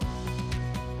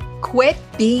Quit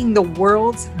being the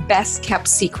world's best kept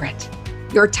secret.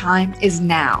 Your time is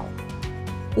now.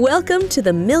 Welcome to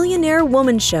the Millionaire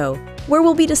Woman Show, where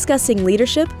we'll be discussing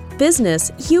leadership,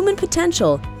 business, human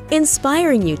potential,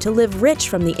 inspiring you to live rich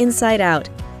from the inside out.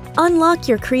 Unlock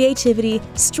your creativity,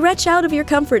 stretch out of your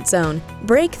comfort zone,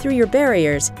 break through your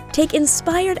barriers, take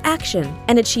inspired action,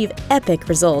 and achieve epic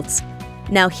results.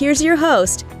 Now here's your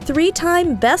host,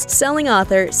 three-time best-selling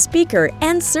author, speaker,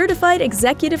 and certified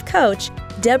executive coach,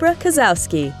 Deborah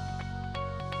Kozowski.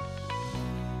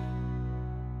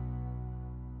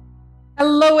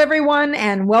 Hello, everyone,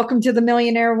 and welcome to the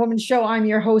Millionaire Woman Show. I'm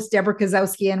your host, Deborah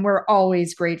Kozowski, and we're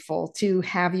always grateful to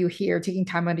have you here, taking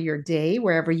time out of your day,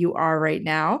 wherever you are right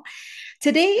now.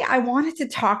 Today, I wanted to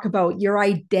talk about your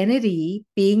identity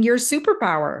being your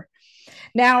superpower.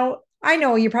 Now, I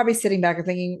know you're probably sitting back and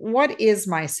thinking, what is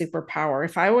my superpower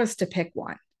if I was to pick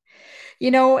one?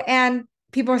 And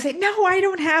people are saying, no, I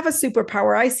don't have a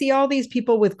superpower. I see all these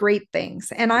people with great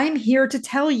things. And I'm here to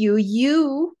tell you,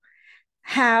 you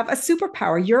have a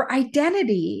superpower. Your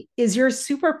identity is your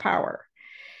superpower.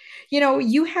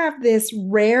 You have this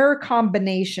rare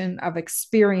combination of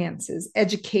experiences,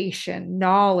 education,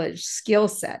 knowledge, skill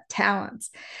set, talents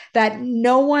that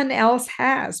no one else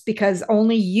has because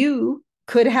only you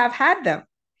could have had them.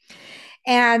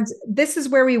 And this is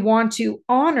where we want to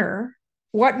honor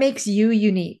what makes you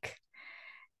unique.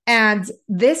 And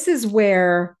this is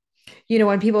where,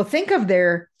 when people think of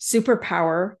their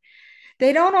superpower,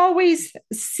 they don't always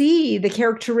see the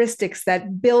characteristics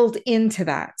that build into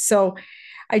that. So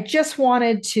I just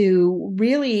wanted to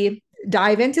really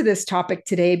dive into this topic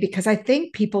today because I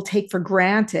think people take for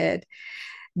granted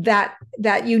that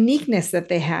uniqueness that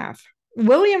they have.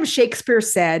 William Shakespeare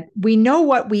said, "We know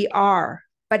what we are,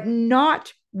 but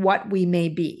not what we may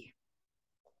be."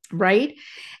 Right?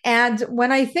 And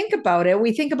when I think about it,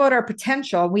 we think about our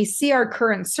potential, we see our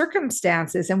current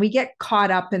circumstances, and we get caught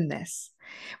up in this.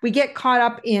 We get caught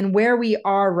up in where we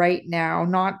are right now,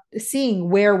 not seeing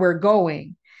where we're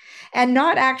going, and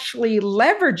not actually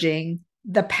leveraging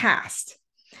the past.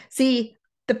 See,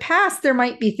 the past, there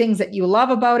might be things that you love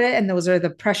about it, and those are the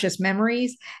precious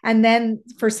memories. And then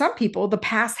for some people, the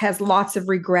past has lots of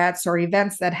regrets or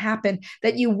events that happen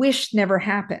that you wish never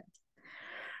happened.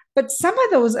 But some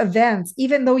of those events,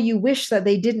 even though you wish that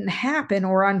they didn't happen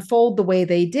or unfold the way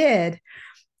they did,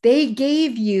 they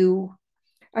gave you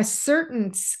a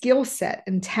certain skill set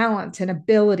and talent and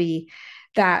ability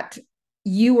that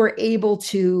you were able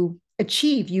to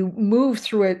achieve. You moved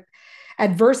through it.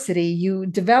 Adversity, you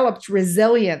developed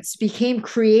resilience, became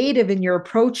creative in your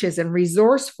approaches and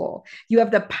resourceful. You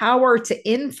have the power to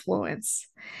influence,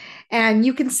 and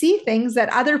you can see things that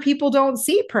other people don't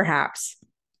see, perhaps.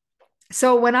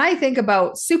 So when I think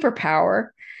about superpower,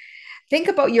 think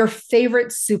about your favorite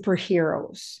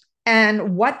superheroes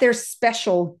and what their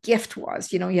special gift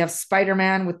was. You have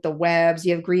Spider-Man with the webs,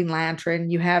 you have Green Lantern,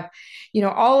 you have,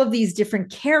 all of these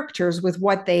different characters with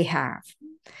what they have.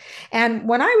 And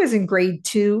when I was in grade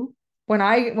 2,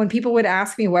 when people would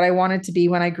ask me what I wanted to be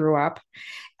when I grew up,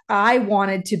 I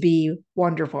wanted to be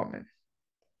Wonder Woman.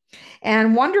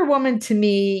 And Wonder Woman to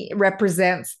me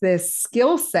represents this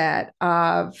skill set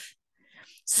of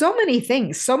so many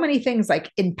things like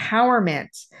empowerment,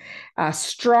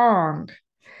 strong,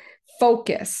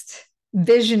 focused,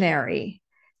 visionary,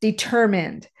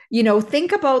 determined.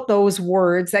 Think about those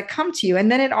words that come to you. And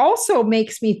then it also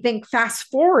makes me think fast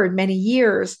forward many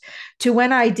years to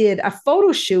when I did a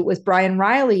photo shoot with Brian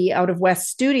Riley out of West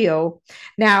Studio.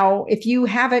 Now, if you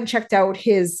haven't checked out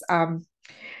his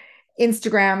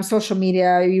Instagram, social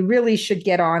media, you really should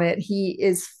get on it. He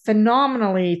is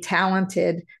phenomenally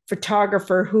talented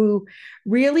photographer who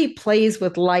really plays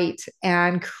with light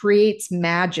and creates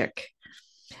magic.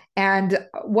 And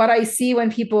what I see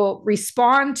when people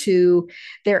respond to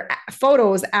their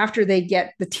photos after they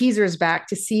get the teasers back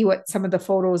to see what some of the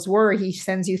photos were, he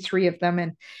sends you 3 of them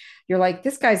and you're like,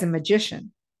 this guy's a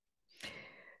magician.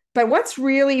 But what's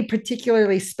really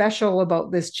particularly special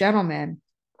about this gentleman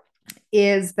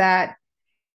is that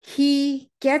he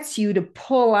gets you to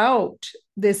pull out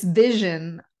this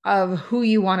vision of who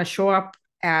you want to show up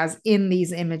as in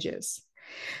these images.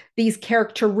 These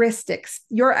characteristics,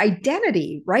 your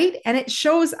identity, right? And it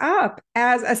shows up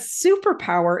as a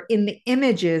superpower in the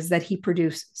images that he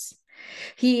produces.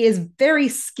 He is very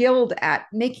skilled at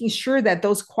making sure that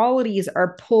those qualities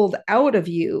are pulled out of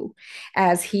you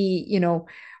as he,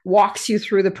 walks you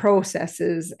through the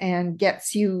processes and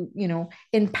gets you,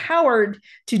 empowered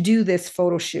to do this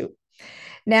photo shoot.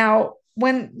 Now,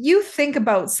 when you think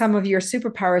about some of your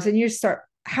superpowers and you start,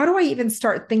 how do I even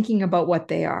start thinking about what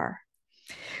they are?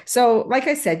 So, like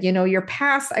I said, your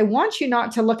past, I want you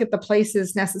not to look at the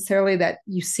places necessarily that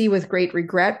you see with great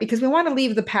regret because we want to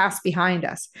leave the past behind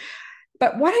us.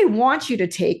 But what I want you to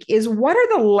take is what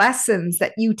are the lessons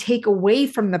that you take away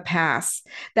from the past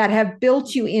that have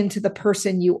built you into the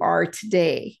person you are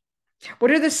today?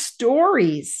 What are the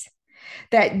stories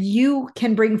that you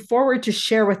can bring forward to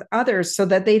share with others so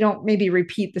that they don't maybe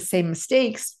repeat the same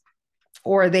mistakes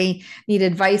or they need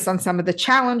advice on some of the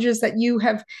challenges that you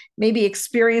have maybe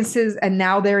experiences and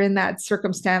now they're in that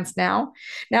circumstance now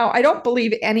I don't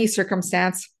believe any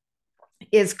circumstance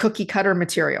is cookie cutter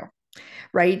material,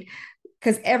 right?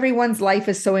 Because everyone's life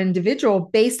is so individual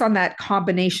based on that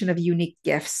combination of unique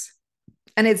gifts.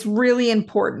 And it's really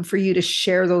important for you to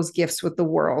share those gifts with the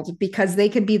world because they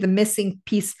could be the missing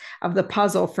piece of the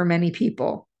puzzle for many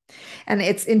people. And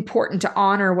it's important to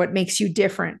honor what makes you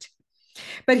different.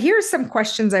 But here's some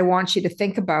questions I want you to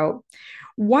think about.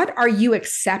 What are you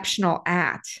exceptional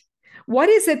at? What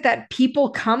is it that people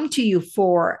come to you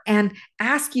for and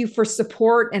ask you for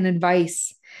support and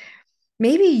advice?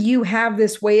 Maybe you have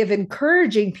this way of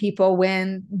encouraging people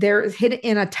when they're hit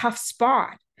in a tough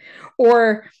spot,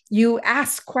 or you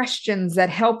ask questions that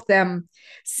help them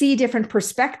see different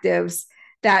perspectives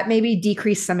that maybe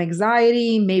decrease some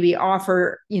anxiety, maybe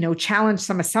offer, challenge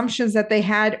some assumptions that they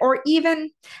had, or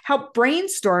even help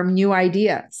brainstorm new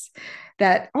ideas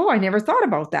that, oh, I never thought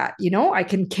about that. I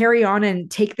can carry on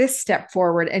and take this step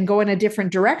forward and go in a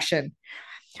different direction.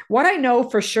 What I know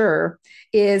for sure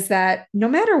is that no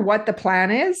matter what the plan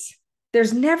is,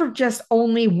 there's never just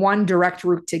only one direct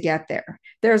route to get there.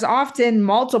 There's often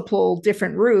multiple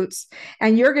different routes,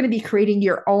 and you're going to be creating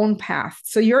your own path.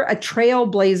 So you're a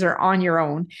trailblazer on your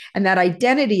own, and that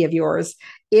identity of yours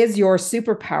is your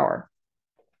superpower.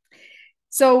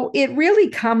 So it really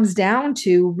comes down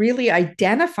to really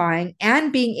identifying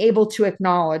and being able to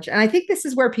acknowledge. And I think this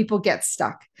is where people get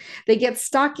stuck. They get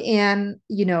stuck in,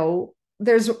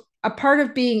 there's a part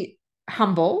of being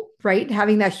humble, right?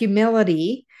 Having that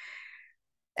humility.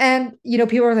 And,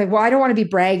 people are like, well, I don't want to be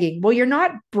bragging. Well, you're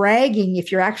not bragging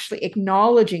if you're actually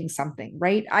acknowledging something,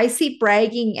 right? I see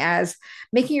bragging as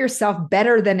making yourself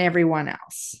better than everyone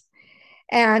else.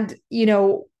 And,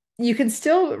 you can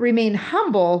still remain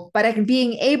humble, but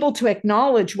being able to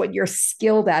acknowledge what you're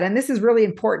skilled at. And this is really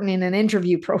important in an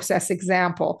interview process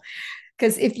example,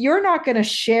 because if you're not going to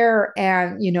share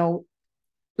and,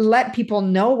 let people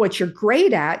know what you're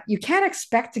great at, you can't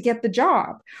expect to get the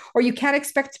job, or you can't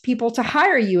expect people to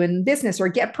hire you in business or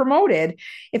get promoted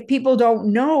if people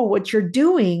don't know what you're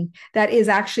doing that is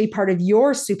actually part of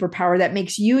your superpower that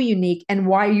makes you unique and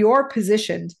why you're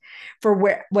positioned for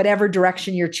whatever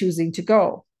direction you're choosing to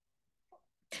go.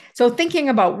 So thinking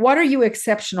about what are you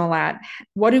exceptional at?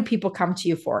 What do people come to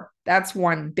you for? That's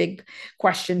one big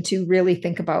question to really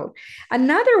think about.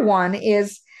 Another one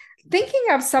is thinking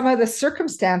of some of the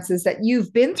circumstances that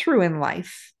you've been through in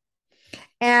life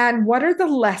and what are the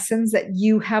lessons that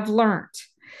you have learned.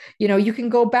 You can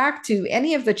go back to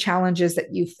any of the challenges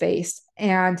that you faced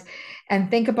and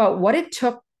think about what it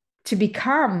took to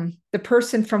become the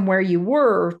person from where you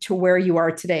were to where you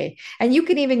are today. And you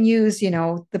can even use,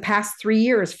 the past 3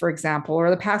 years, for example,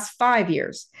 or the past 5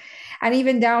 years, and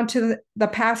even down to the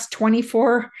past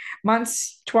 24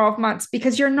 months, 12 months,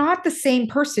 because you're not the same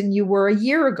person you were a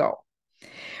year ago,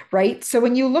 right? So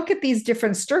when you look at these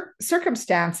different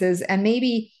circumstances and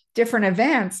maybe different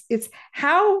events, it's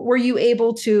how were you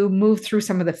able to move through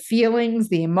some of the feelings,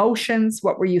 the emotions?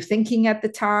 What were you thinking at the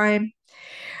time?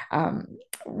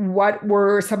 What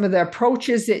were some of the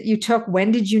approaches that you took?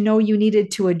 When did you know you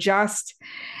needed to adjust?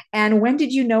 And when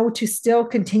did you know to still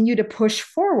continue to push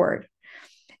forward?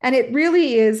 And it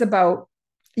really is about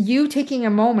you taking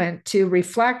a moment to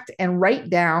reflect and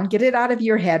write down, get it out of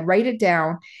your head, write it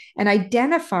down, and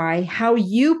identify how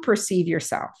you perceive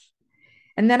yourself.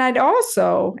 And then I'd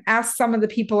also ask some of the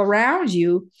people around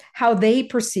you how they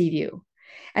perceive you.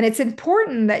 And it's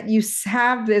important that you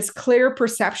have this clear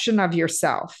perception of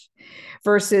yourself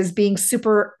versus being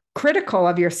super critical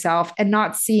of yourself and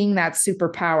not seeing that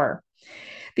superpower.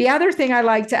 The other thing I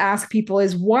like to ask people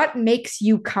is what makes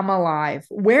you come alive?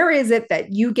 Where is it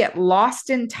that you get lost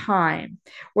in time?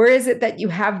 Where is it that you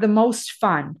have the most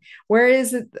fun? Where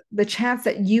is it the chance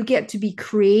that you get to be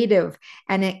creative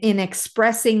and in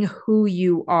expressing who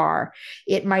you are?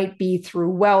 It might be through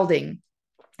welding.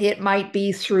 It might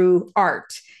be through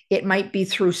art. It might be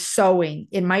through sewing.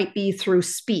 It might be through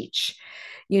speech.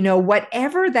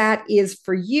 Whatever that is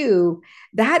for you,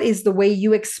 that is the way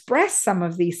you express some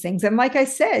of these things. And like I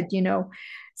said,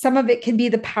 some of it can be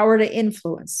the power to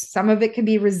influence. Some of it can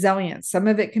be resilience. Some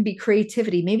of it can be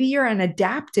creativity. Maybe you're an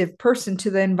adaptive person to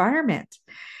the environment.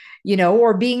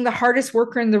 or being the hardest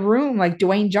worker in the room, like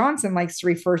Dwayne Johnson likes to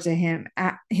refer to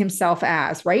himself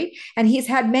as, right? And he's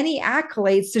had many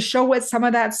accolades to show what some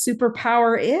of that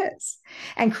superpower is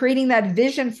and creating that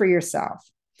vision for yourself.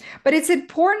 But it's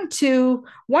important to,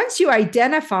 once you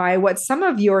identify what some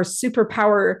of your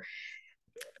superpower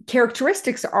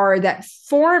characteristics are that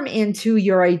form into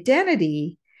your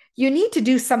identity, you need to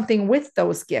do something with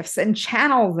those gifts and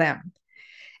channel them.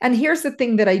 And here's the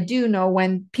thing that I do know: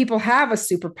 when people have a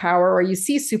superpower or you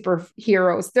see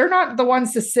superheroes, they're not the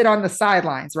ones to sit on the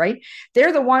sidelines, right?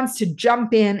 They're the ones to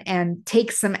jump in and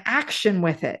take some action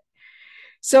with it.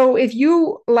 So if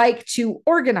you like to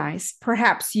organize,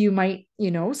 perhaps you might,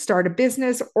 start a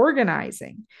business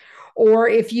organizing. Or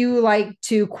if you like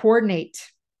to coordinate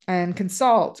and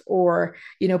consult, or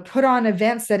put on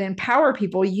events that empower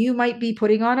people, you might be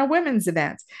putting on a women's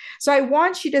event. So I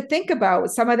want you to think about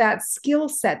some of that skill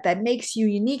set that makes you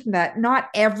unique and that not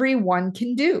everyone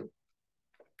can do.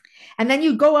 And then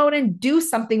you go out and do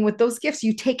something with those gifts.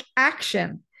 You take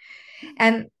action.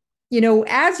 And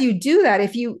as you do that,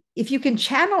 if you can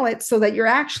channel it so that you're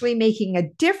actually making a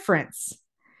difference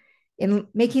in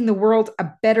making the world a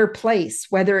better place,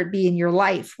 whether it be in your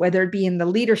life, whether it be in the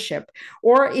leadership,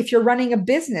 or if you're running a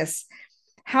business,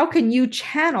 how can you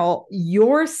channel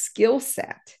your skill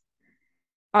set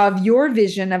of your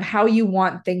vision of how you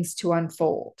want things to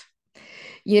unfold?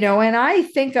 And I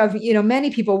think of, many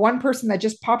people. One person that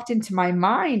just popped into my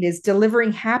mind is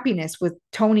Delivering Happiness with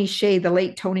Tony Hsieh, the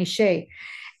late Tony Hsieh,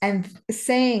 and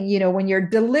saying, when you're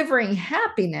delivering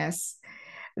happiness,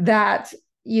 that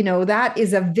that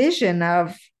is a vision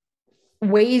of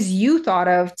ways you thought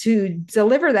of to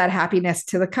deliver that happiness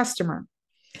to the customer,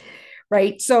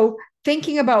 right? So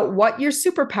thinking about what your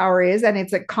superpower is, and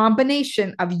it's a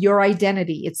combination of your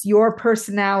identity, it's your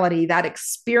personality, that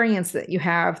experience that you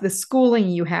have, the schooling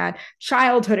you had,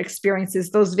 childhood experiences,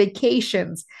 those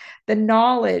vacations, the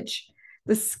knowledge,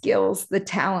 the skills, the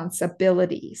talents,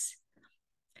 abilities,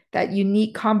 that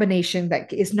unique combination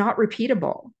that is not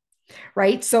repeatable.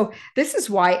 Right. So this is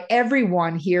why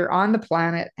everyone here on the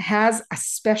planet has a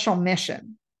special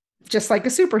mission, just like a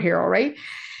superhero, right?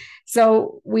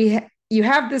 So you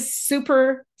have this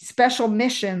super special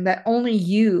mission that only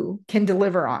you can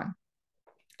deliver on.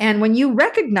 And when you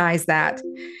recognize that,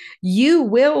 you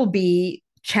will be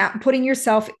putting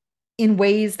yourself in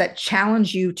ways that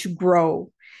challenge you to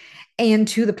grow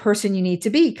into the person you need to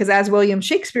be. Because as William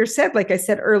Shakespeare said, like I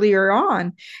said earlier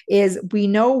on, is we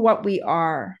know what we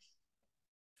are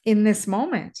in this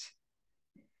moment,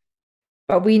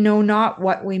 but we know not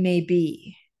what we may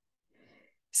be.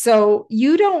 So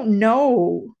you don't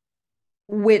know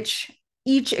which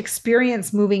each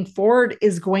experience moving forward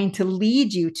is going to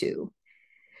lead you to.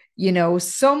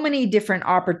 So many different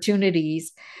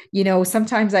opportunities.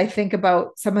 Sometimes I think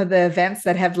about some of the events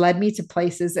that have led me to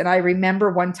places. And I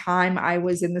remember one time I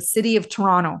was in the city of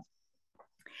Toronto,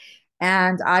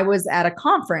 and I was at a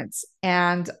conference,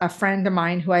 and a friend of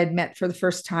mine who I had met for the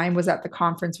first time was at the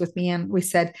conference with me. And we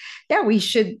said, yeah, we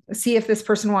should see if this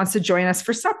person wants to join us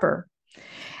for supper.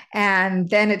 And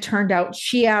then it turned out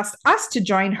she asked us to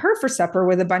join her for supper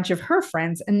with a bunch of her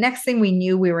friends. And next thing we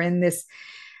knew, we were in this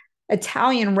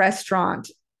Italian restaurant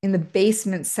in the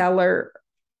basement cellar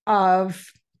of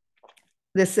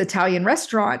this Italian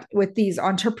restaurant with these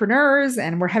entrepreneurs,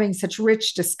 and we're having such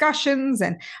rich discussions.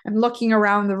 And I'm looking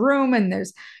around the room, and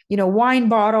there's, wine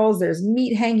bottles, there's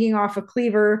meat hanging off a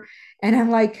cleaver. And I'm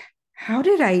like, how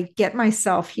did I get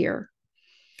myself here?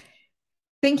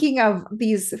 Thinking of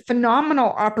these phenomenal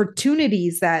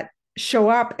opportunities that show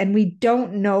up, and we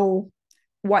don't know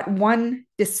what one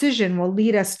decision will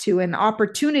lead us to, and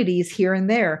opportunities here and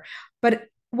there. But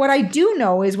what I do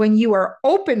know is when you are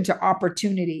open to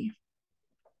opportunity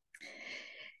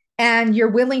and you're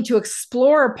willing to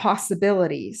explore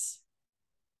possibilities,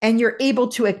 and you're able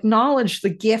to acknowledge the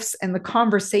gifts and the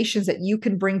conversations that you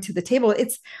can bring to the table,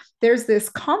 there's this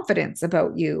confidence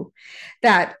about you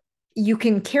that you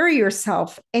can carry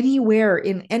yourself anywhere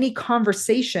in any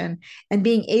conversation, and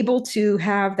being able to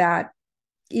have that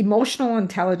emotional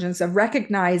intelligence of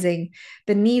recognizing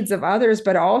the needs of others,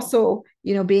 but also,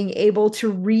 being able to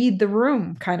read the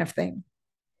room kind of thing.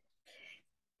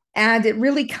 And it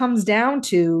really comes down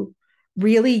to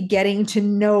really getting to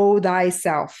know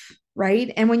thyself,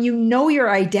 right? And when you know your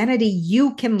identity,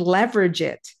 you can leverage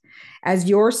it as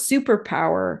your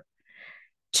superpower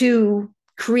to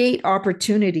create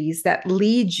opportunities that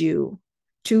lead you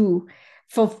to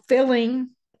fulfilling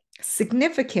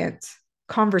significant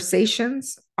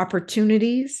conversations,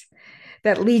 opportunities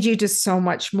that lead you to so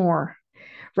much more,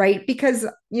 right? Because,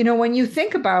 when you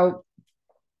think about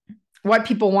what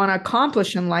people want to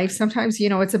accomplish in life, sometimes,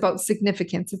 it's about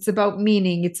significance, it's about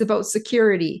meaning, it's about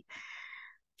security.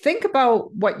 Think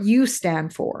about what you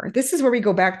stand for. This is where we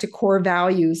go back to core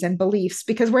values and beliefs,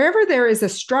 because wherever there is a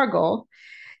struggle,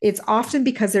 it's often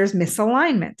because there's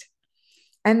misalignment.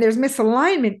 And there's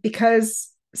misalignment because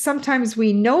sometimes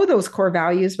we know those core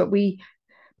values, but we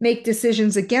make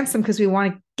decisions against them because we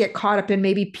want to get caught up in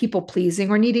maybe people pleasing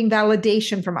or needing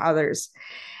validation from others.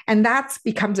 And that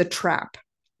becomes a trap.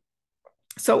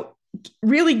 So,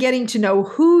 really getting to know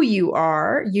who you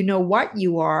are, what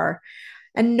you are,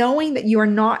 and knowing that you are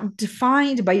not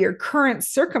defined by your current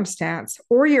circumstance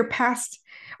or your past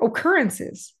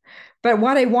occurrences. But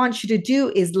what I want you to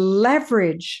do is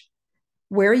leverage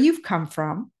where you've come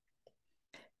from,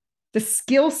 the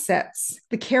skill sets,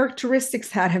 the characteristics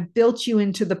that have built you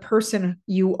into the person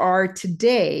you are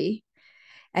today,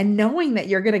 and knowing that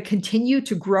you're going to continue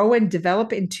to grow and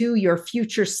develop into your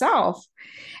future self.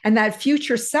 And that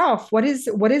future self, what is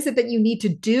it that you need to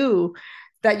do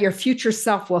that your future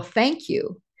self will thank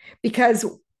you? Because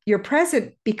your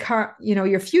present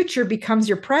your future becomes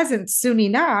your present soon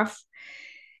enough.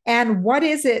 And what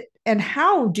is it and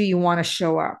how do you want to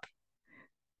show up?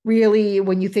 Really,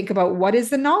 when you think about what is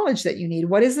the knowledge that you need,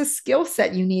 what is the skill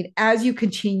set you need as you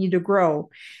continue to grow,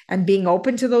 and being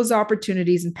open to those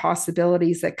opportunities and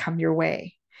possibilities that come your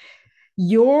way.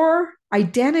 Your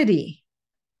identity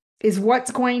is what's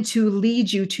going to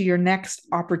lead you to your next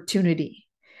opportunity.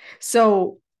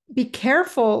 So be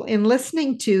careful in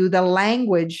listening to the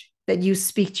language that you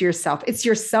speak to yourself. It's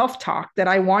your self-talk that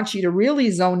I want you to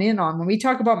really zone in on. When we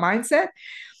talk about mindset,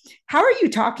 how are you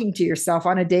talking to yourself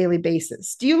on a daily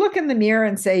basis? Do you look in the mirror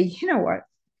and say, you know what?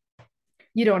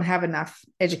 You don't have enough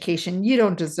education. You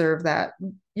don't deserve that.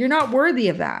 You're not worthy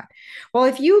of that. Well,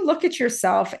 if you look at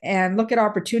yourself and look at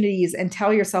opportunities and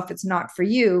tell yourself it's not for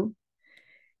you,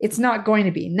 it's not going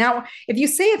to be. Now, if you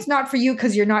say it's not for you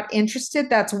because you're not interested,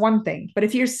 that's one thing. But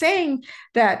if you're saying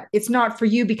that it's not for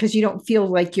you because you don't feel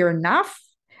like you're enough,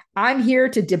 I'm here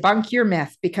to debunk your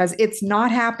myth, because it's not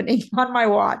happening on my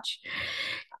watch.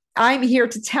 I'm here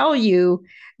to tell you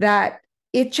that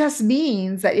it just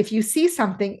means that if you see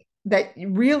something that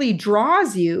really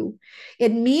draws you,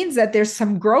 it means that there's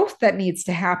some growth that needs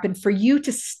to happen for you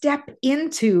to step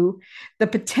into the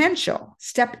potential,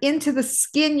 step into the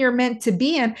skin you're meant to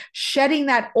be in, shedding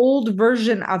that old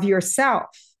version of yourself.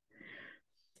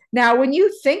 Now, when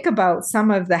you think about some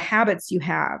of the habits you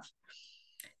have,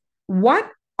 what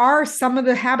are some of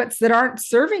the habits that aren't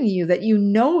serving you, that you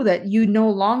no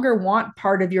longer want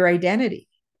part of your identity?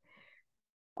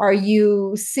 Are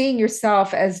you seeing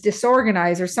yourself as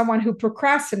disorganized, or someone who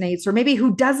procrastinates, or maybe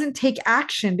who doesn't take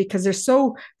action because they're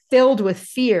so filled with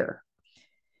fear?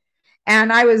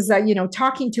 And I was,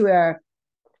 talking to a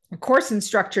course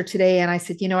instructor today, and I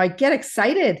said, I get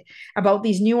excited about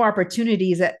these new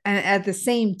opportunities, at the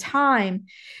same time,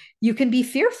 you can be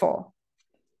fearful.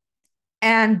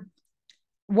 And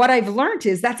what I've learned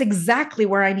is that's exactly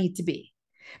where I need to be.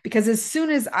 Because as soon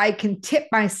as I can tip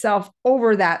myself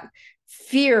over that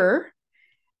fear,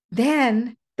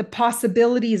 then the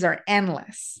possibilities are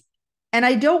endless. And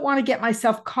I don't want to get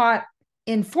myself caught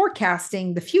in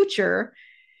forecasting the future,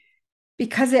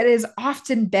 because it is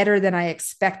often better than I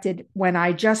expected when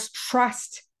I just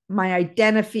trust my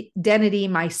identity,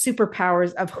 my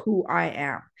superpowers of who I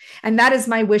am. And that is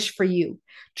my wish for you.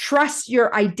 Trust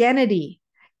your identity.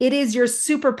 It is your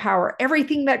superpower,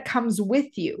 everything that comes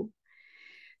with you,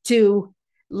 to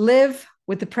live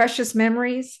with the precious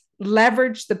memories,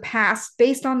 leverage the past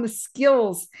based on the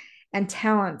skills and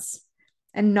talents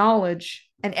and knowledge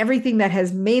and everything that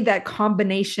has made that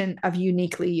combination of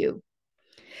uniquely you.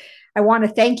 I want to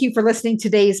thank you for listening to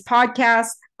today's podcast.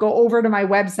 Go over to my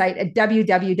website at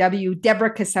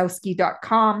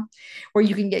www.deborahkosowski.com, where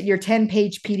you can get your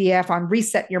 10-page PDF on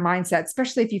Reset Your Mindset,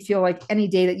 especially if you feel like any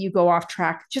day that you go off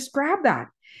track, just grab that,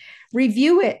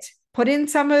 review it, put in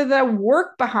some of the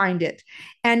work behind it,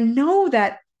 and know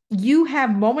that you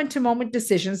have moment-to-moment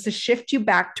decisions to shift you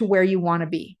back to where you want to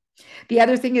be. The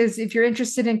other thing is, if you're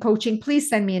interested in coaching, please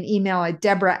send me an email at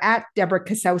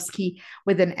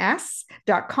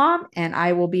deborah@deborahkosowski.com, and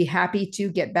I will be happy to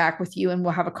get back with you, and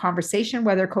we'll have a conversation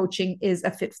whether coaching is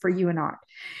a fit for you or not.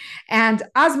 And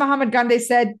as Muhammad Gandhi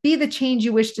said, be the change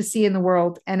you wish to see in the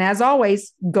world. And as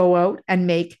always, go out and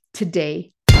make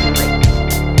today